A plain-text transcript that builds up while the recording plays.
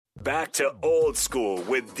Back to old school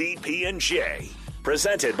with DP and J.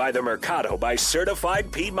 Presented by the Mercado by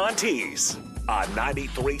Certified Piedmontese. On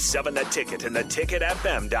 93.7 The Ticket and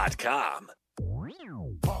theticketfm.com.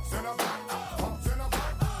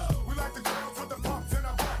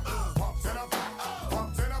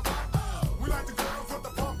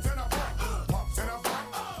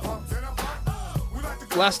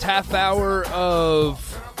 Last half hour of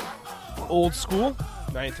old school.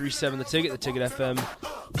 93.7 The Ticket,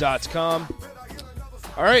 theticketfm.com.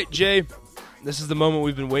 All right, Jay. This is the moment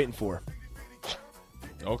we've been waiting for.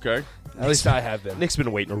 Okay. At least I have been. Nick's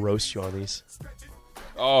been waiting to roast you on these.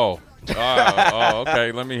 Oh,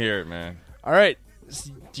 okay. Let me hear it, man. All right.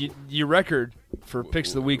 Your record for picks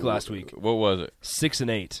of the week last week. What was it?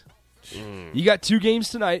 6-8. You got 2 games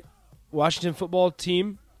tonight. Washington football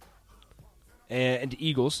team and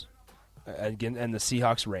Eagles, again, and the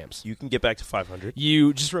Seahawks Rams. You can get back to 500.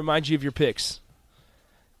 You just remind you of your picks.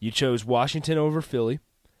 You chose Washington over Philly.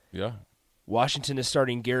 Yeah. Washington is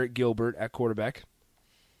starting Garrett Gilbert at quarterback.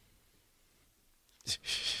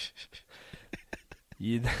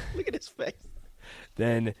 Look at his face.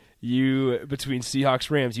 Then between Seahawks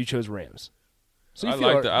Rams, you chose Rams. So I you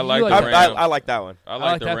like the Rams. I like that one. I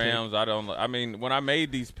like the that Rams. I mean, when I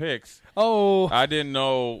made these picks, Oh, I didn't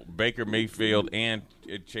know Baker Mayfield and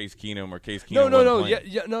Chase Keenum or Case Keenum. no.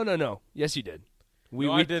 Playing. No. Yes, you did.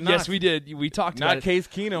 I did not. Yes, we did. We talked about Not it. Case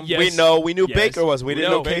Keenum. Yes. We knew Yes. Baker was. We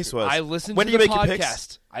didn't know Baker. Case was. I listened when to do you the make podcast. your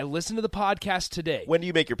picks? I listened to the podcast today. When do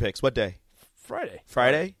you make your picks? What day? Friday.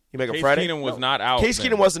 Friday? You make them Case Friday? Keenum was not out. Case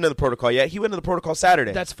then. Keenum wasn't in the protocol yet. He went in the protocol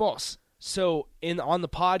Saturday. That's false. So on the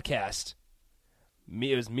podcast,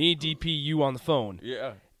 it was me, DP, you on the phone.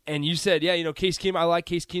 Yeah. And you said, Case Keenum, I like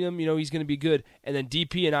Case Keenum, he's going to be good. And then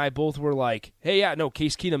DP and I both were like, hey,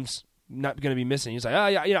 Case Keenum's not going to be missing. He's like,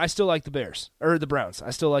 I still like the Bears, or the Browns.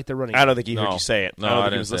 I still like their running game. I don't think he heard you say it. No, I don't I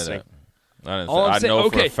think he didn't was say listening. that. I didn't All say, I'm I saying, know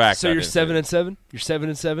okay, for a fact. so I you're didn't say 7-7? You're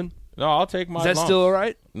 7-7? No, I'll take my Is that lumps. still all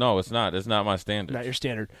right? No, it's not. It's not my standard. Not your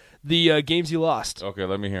standard. The games you lost. Okay,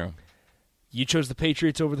 let me hear them. You chose the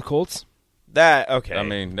Patriots over the Colts. Okay. I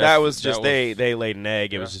mean, that was that just was- they laid an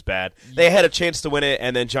egg. It was just bad. They had a chance to win it,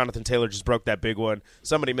 and then Jonathan Taylor just broke that big one.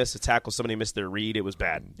 Somebody missed a tackle. Somebody missed their read. It was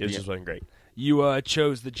bad. It just wasn't great. You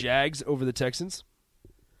chose the Jags over the Texans.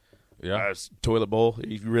 Yeah. Toilet bowl.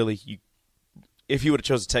 If you would have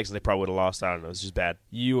chosen the Texans, they probably would have lost. I don't know. It's just bad.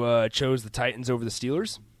 You chose the Titans over the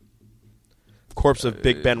Steelers. Corpse of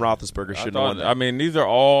Big Ben Roethlisberger shouldn't have won that. I mean, these are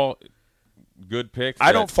all good picks.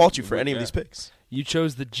 I don't fault you for any of these picks. You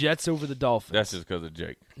chose the Jets over the Dolphins. That's just because of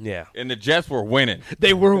Jake. Yeah. And the Jets were winning.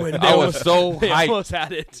 They were winning. I was so They hyped. almost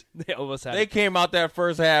had it. They almost had They it. came out that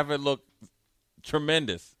first half and looked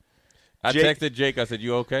tremendous. I Jake- texted Jake. I said,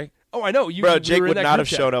 "You okay?" Oh, I know. Bro, we Jake were in would that not group have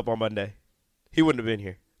chat. showed up on Monday. He wouldn't have been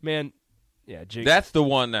here. Man, yeah, Jake. That's the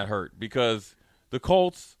one that hurt because the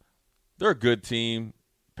Colts, they're a good team.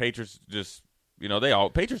 Patriots just,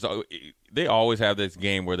 Patriots, they always have this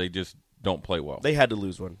game where they just don't play well. They had to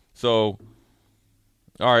lose one. So,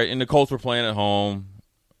 all right, and the Colts were playing at home,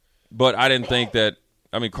 but I didn't think that.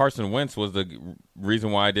 I mean, Carson Wentz was the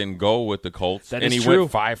reason why I didn't go with the Colts, That and is he true.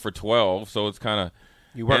 went 5 for 12. So it's kind of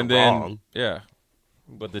You weren't and then, wrong. Yeah,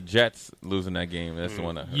 but the Jets losing that game, that's the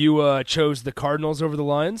one that hurt. You chose the Cardinals over the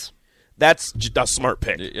Lions. That's a smart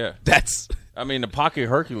pick. Yeah, That's I mean the pocket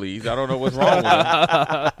Hercules. I don't know what's wrong with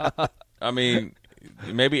him. I mean,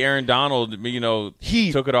 maybe Aaron Donald,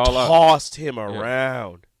 he took it all out. tossed him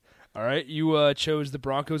around. All right. You chose the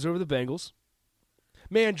Broncos over the Bengals.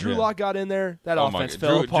 Man, Drew Lock got in there. That Oh my offense God.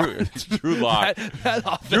 fell apart. Drew Lock. that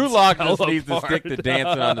offense Drew Lock fell just needs to apart. stick to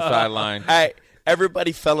dancing on the sideline.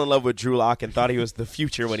 Everybody fell in love with Drew Lock and thought he was the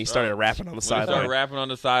future when he started rapping on the When he started sideline. rapping on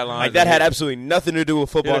the sideline. Like that had absolutely nothing to do with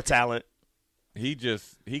football talent.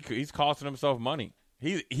 He's costing himself money.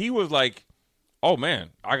 He was like, oh man,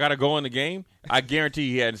 I gotta go in the game. I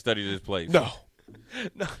guarantee he hadn't studied his plays.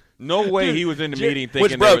 No way he was in the meeting thinking.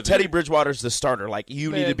 Which, there bro, was Teddy Bridgewater's the starter. Like,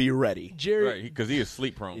 you need Man, to be ready. Jerry, because he is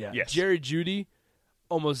sleep prone. yeah, Yes. Jerry Jeudy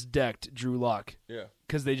almost decked Drew Lock Yeah.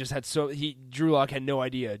 because they just had Drew Lock had no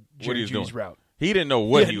idea Jerry he was Judy's doing. route. He didn't know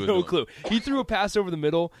what he he had was no doing. clue. He threw a pass over the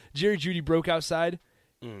middle. Jerry Jeudy broke outside.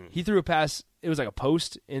 He threw a pass. It was like a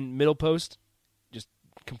post in middle post. Just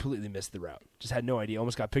completely missed the route. Just had no idea.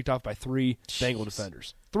 Almost got picked off by 3 Bengal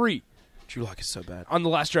defenders. 3 Drew Lock is so bad. on the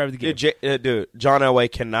last drive of the game. Dude, John Elway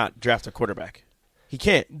cannot draft a quarterback. He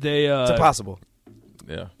can't. They It's impossible.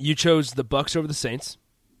 Yeah. You chose the Bucks over the Saints.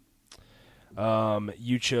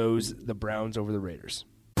 You chose the Browns over the Raiders.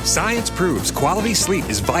 Science proves quality sleep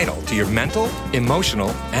is vital to your mental, emotional,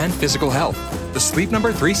 and physical health. The Sleep Number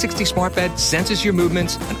 360 smart bed senses your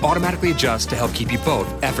movements and automatically adjusts to help keep you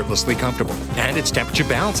both effortlessly comfortable. And it's temperature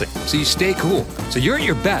balancing, so you stay cool. So you're at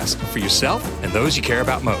your best for yourself and those you care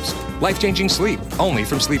about most. Life-changing sleep, only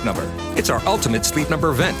from Sleep Number. It's our ultimate Sleep Number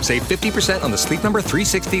event. Save 50% on the Sleep Number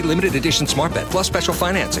 360 limited edition smart bed, plus special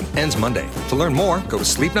financing. Ends Monday. To learn more, go to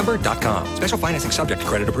sleepnumber.com. Special financing subject to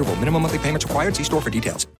credit approval. Minimum monthly payments required. See store for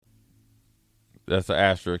details. That's an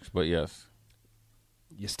asterisk, but yes.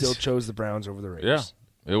 You still chose the Browns over the Raiders.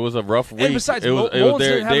 Yeah. It was a rough week. And besides, it was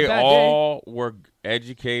didn't have a they bad all were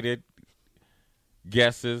educated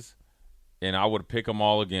guesses, and I would pick them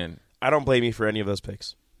all again. I don't blame you for any of those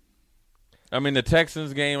picks. I mean, the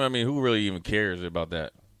Texans game, who really even cares about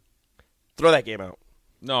that? Throw that game out.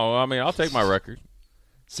 No, I'll take my record.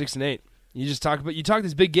 6-8. You talk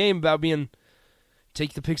this big game about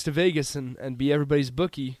take the picks to Vegas and be everybody's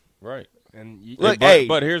bookie. Right. And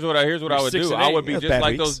but here's what I would do. I would be just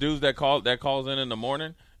like weeks. those dudes that calls in the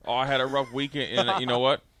morning. Oh, I had a rough weekend, and you know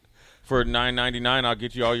what? For $9.99, I'll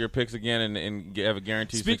get you all your picks again and have a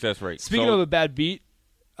guaranteed success rate. Speaking of a bad beat,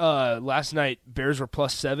 last night Bears were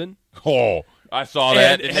 +7. Oh, I saw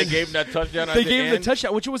that. And they gave him that touchdown. They gave him the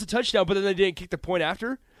touchdown, which was a touchdown, but then they didn't kick the point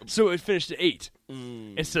after, so it finished at 8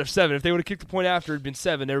 instead of 7. If they would have kicked the point after, it'd been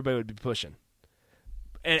 7. Everybody would be pushing.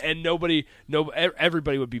 And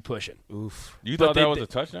everybody would be pushing. Oof! You thought that was a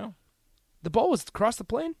touchdown? The ball was across the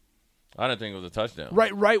plane. I didn't think it was a touchdown.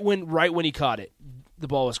 Right when he caught it, the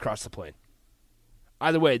ball was across the plane.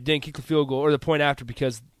 Either way, it didn't kick the field goal or the point after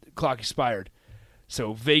because the clock expired.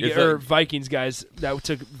 So Vikings guys that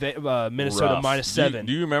took Minnesota rough. -7.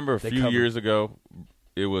 Do you remember a few years ago?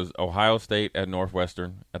 It was Ohio State at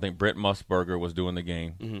Northwestern. I think Brent Musburger was doing the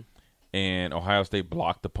game, and Ohio State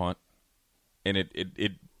blocked the punt. And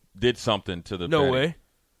it did something to the No way.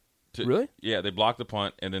 Really? Yeah, they blocked the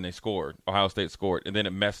punt, and then they scored. Ohio State scored, and then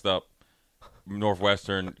it messed up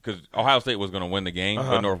Northwestern because Ohio State was going to win the game,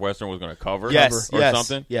 but Northwestern was going to cover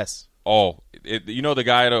something. Yes. Oh, you know the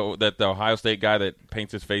guy the Ohio State guy that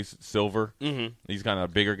paints his face silver? Mm-hmm. He's kind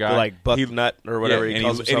of a bigger guy. Like Bucknut or whatever he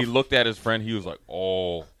calls himself. And he looked at his friend. He was like,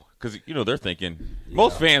 oh. Because, they're thinking.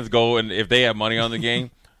 Most fans go, and if they have money on the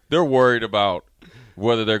game, they're worried about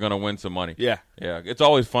whether they're going to win some money. Yeah. Yeah. It's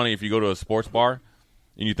always funny if you go to a sports bar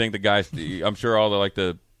and you think the guys – I'm sure all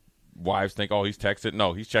the wives think, oh, he's texting.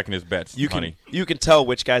 No, he's checking his bets, you honey. You can tell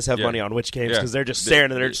which guys have money on which games because they're just staring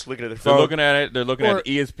and they're just looking at their phone. They're looking at it. Thare looking at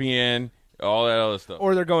ESPN, all that other stuff.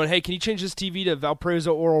 Or they're going, hey, can you change this TV to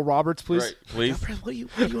Valparaiso Oral Roberts, please? Right, please. What do you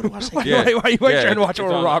want to watch? Why are you trying to watch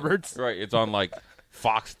Oral Roberts? Right. It's on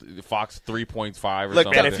Fox 3.5 or something.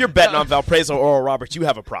 Look, man, if you're betting on Valparaiso or Oral Roberts, you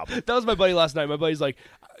have a problem. That was my buddy last night. My buddy's like,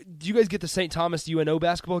 do you guys get the St. Thomas UNO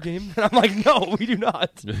basketball game? And I'm like, no, we do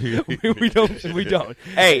not. we don't.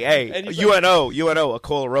 Hey, UNO,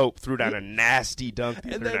 Akola Rope threw down a nasty dunk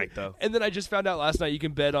the other night, though. And then I just found out last night you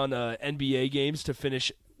can bet on NBA games to finish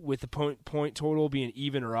with the point total being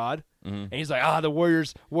even or odd. Mm-hmm. And he's like, the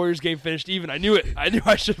Warriors game finished even. I knew it. I knew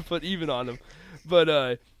I should have put even on them.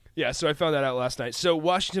 But, yeah, so I found that out last night. So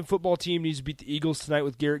Washington football team needs to beat the Eagles tonight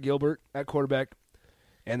with Garrett Gilbert at quarterback.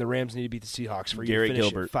 And the Rams need to beat the Seahawks for Garrett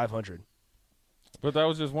Gilbert 500. But that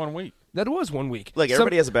was just 1 week. That was 1 week. Look,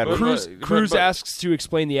 everybody has a bad week. Cruz asks to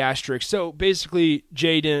explain the asterisk. So basically,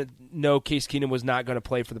 Jay didn't know Case Keenum was not going to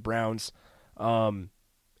play for the Browns, and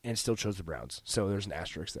still chose the Browns. So there's an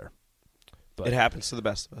asterisk there. But it happens to the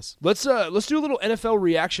best of us. Let's do a little NFL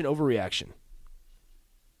reaction overreaction.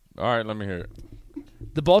 All right, let me hear it.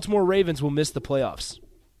 The Baltimore Ravens will miss the playoffs.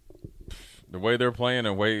 The way they're playing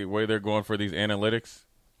and the way they're going for these analytics.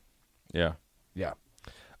 Yeah. Yeah.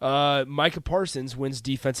 Micah Parsons wins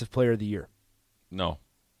Defensive Player of the Year. No.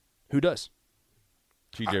 Who does?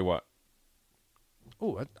 TJ Watt.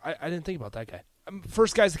 Oh, I didn't think about that guy.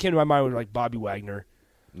 First guys that came to my mind were like Bobby Wagner.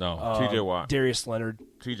 No, TJ Watt. Darius Leonard.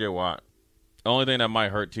 TJ Watt. The only thing that might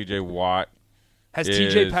hurt TJ Watt Has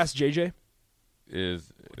TJ passed JJ?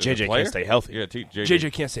 Is JJ can't stay healthy. Yeah,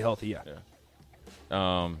 JJ can't stay healthy, yeah.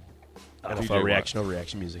 NFL reaction,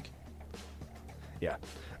 overreaction music. Yeah.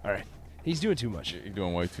 All right. He's doing too much. He's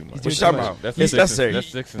doing way too much. What you talking about? That's It's necessary. That's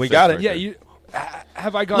 6 and We 6 got it. right Yeah, there.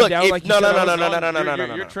 have I gone down like you said?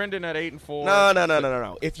 No. You're trending at 8-4.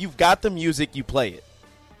 No. If you've got the music, you play it.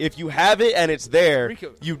 If you have it and it's there,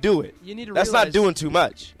 Rico, you do it. You need to That's realize, not doing too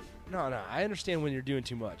much. No. I understand when you're doing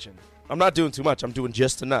too much. And I'm not doing too much. I'm doing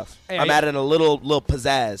just enough. Hey, I'm adding a little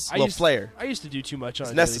pizzazz, little flair. I used to do too much on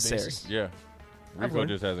It's a daily necessary. basis. Yeah. Rico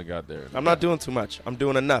just hasn't got there. I'm not doing too much. I'm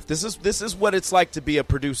doing enough. This is what it's like to be a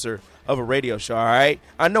producer of a radio show, all right?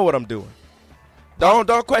 I know what I'm doing.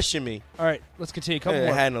 Don't question me. All right, let's continue. I Couple ain't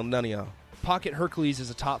more. handle none of y'all. Pocket Hercules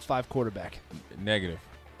is a top 5 quarterback. Negative.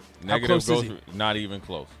 How Negative close is goes not even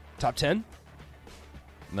close. Top 10?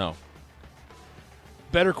 No.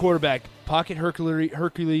 Better quarterback, Pocket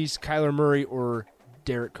Hercules, Kyler Murray, or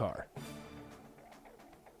Derek Carr?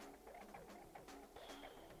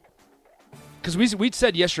 Because we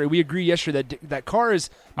said yesterday, we agreed yesterday that Carr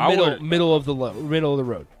is middle of the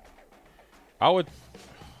road. I would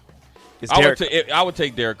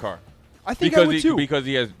take Derek Carr. I think I would too. Because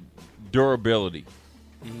he has durability.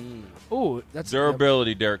 Oh, that's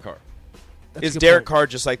durability, Derek Carr. Is Derek Carr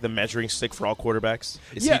just like the measuring stick for all quarterbacks?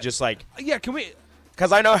 Is he just like... Yeah, can we...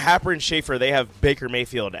 Because I know Happer and Schaefer, they have Baker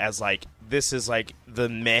Mayfield as like, this is like the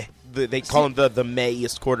meh. They call him the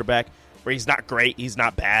mehiest quarterback, where he's not great, he's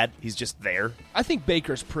not bad, he's just there. I think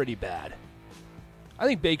Baker's pretty bad. I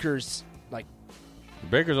think Baker's like...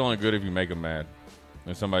 Baker's only good if you make him mad.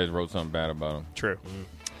 And somebody wrote something bad about him. True.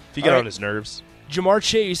 If you get on his nerves. Jamar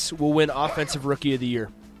Chase will win Offensive Rookie of the Year.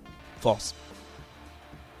 False.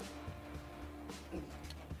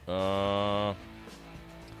 I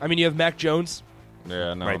mean, you have Mac Jones.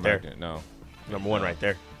 Yeah, no. Right there. No. Number one right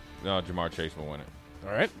there. No, Jamar Chase will win it.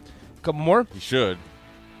 All right. A couple more? He should.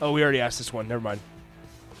 Oh, we already asked this one. Never mind.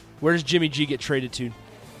 Where does Jimmy G get traded to?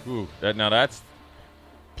 Ooh, that's...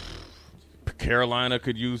 Carolina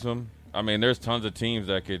could use him. I mean, there's tons of teams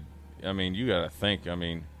that could... I mean, you got to think. I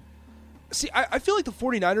mean... See, I feel like the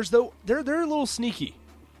 49ers, though, they're a little sneaky.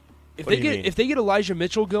 If What do you mean? If they get Elijah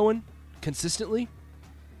Mitchell going consistently,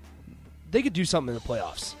 they could do something in the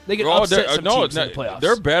playoffs. They could upset some teams in the playoffs.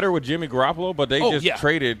 They're better with Jimmy Garoppolo, but they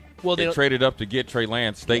traded. Well, they traded up to get Trey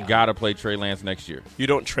Lance. They got to play Trey Lance next year. You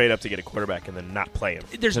don't trade up to get a quarterback and then not play him.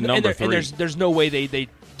 There's no way they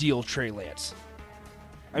deal Trey Lance.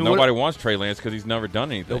 I mean, nobody wants Trey Lance because he's never done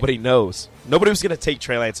anything. Nobody knows. Nobody was going to take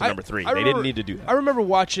Trey Lance at number 3. They didn't need to do that. I remember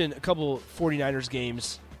watching a couple 49ers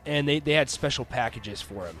games, and they had special packages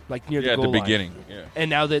for him, like near the goal at the line. beginning. Yeah. And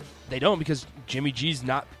now that they don't, because Jimmy G's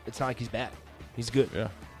not. It's not like he's bad. He's good. Yeah.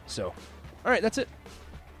 So, all right, that's it.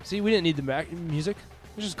 See, we didn't need the music.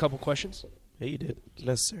 There's just a couple questions. Yeah, you did. It's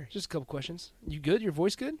necessary. Just a couple questions. You good? Your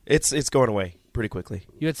voice good? It's going away pretty quickly.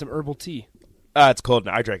 You had some herbal tea. It's cold.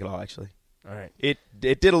 I drank it all, actually. All right. It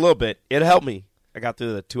did a little bit. It helped me. I got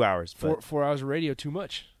through the 2 hours. But 4 hours of radio, too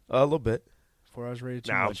much. A little bit. 4 hours of radio,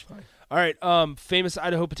 too I'm much. fine. All right. Famous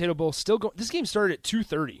Idaho Potato Bowl still going. This game started at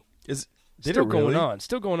 2:30. Still going on.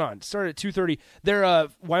 Still going on. Started at 2:30. Their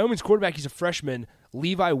Wyoming's quarterback, he's a freshman,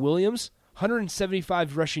 Levi Williams,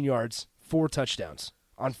 175 rushing yards, 4 touchdowns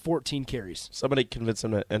on 14 carries. Somebody convinced him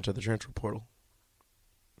to enter the transfer portal.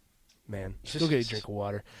 Man, still get a drink of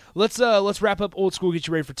water. Let's wrap up Old School. Get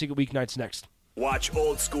you ready for Ticket Weeknights next. Watch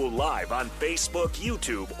Old School live on Facebook,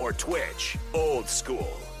 YouTube, or Twitch. Old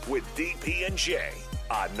School with DP and J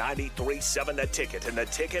on 93.7 The Ticket and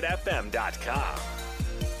theticketfm.com.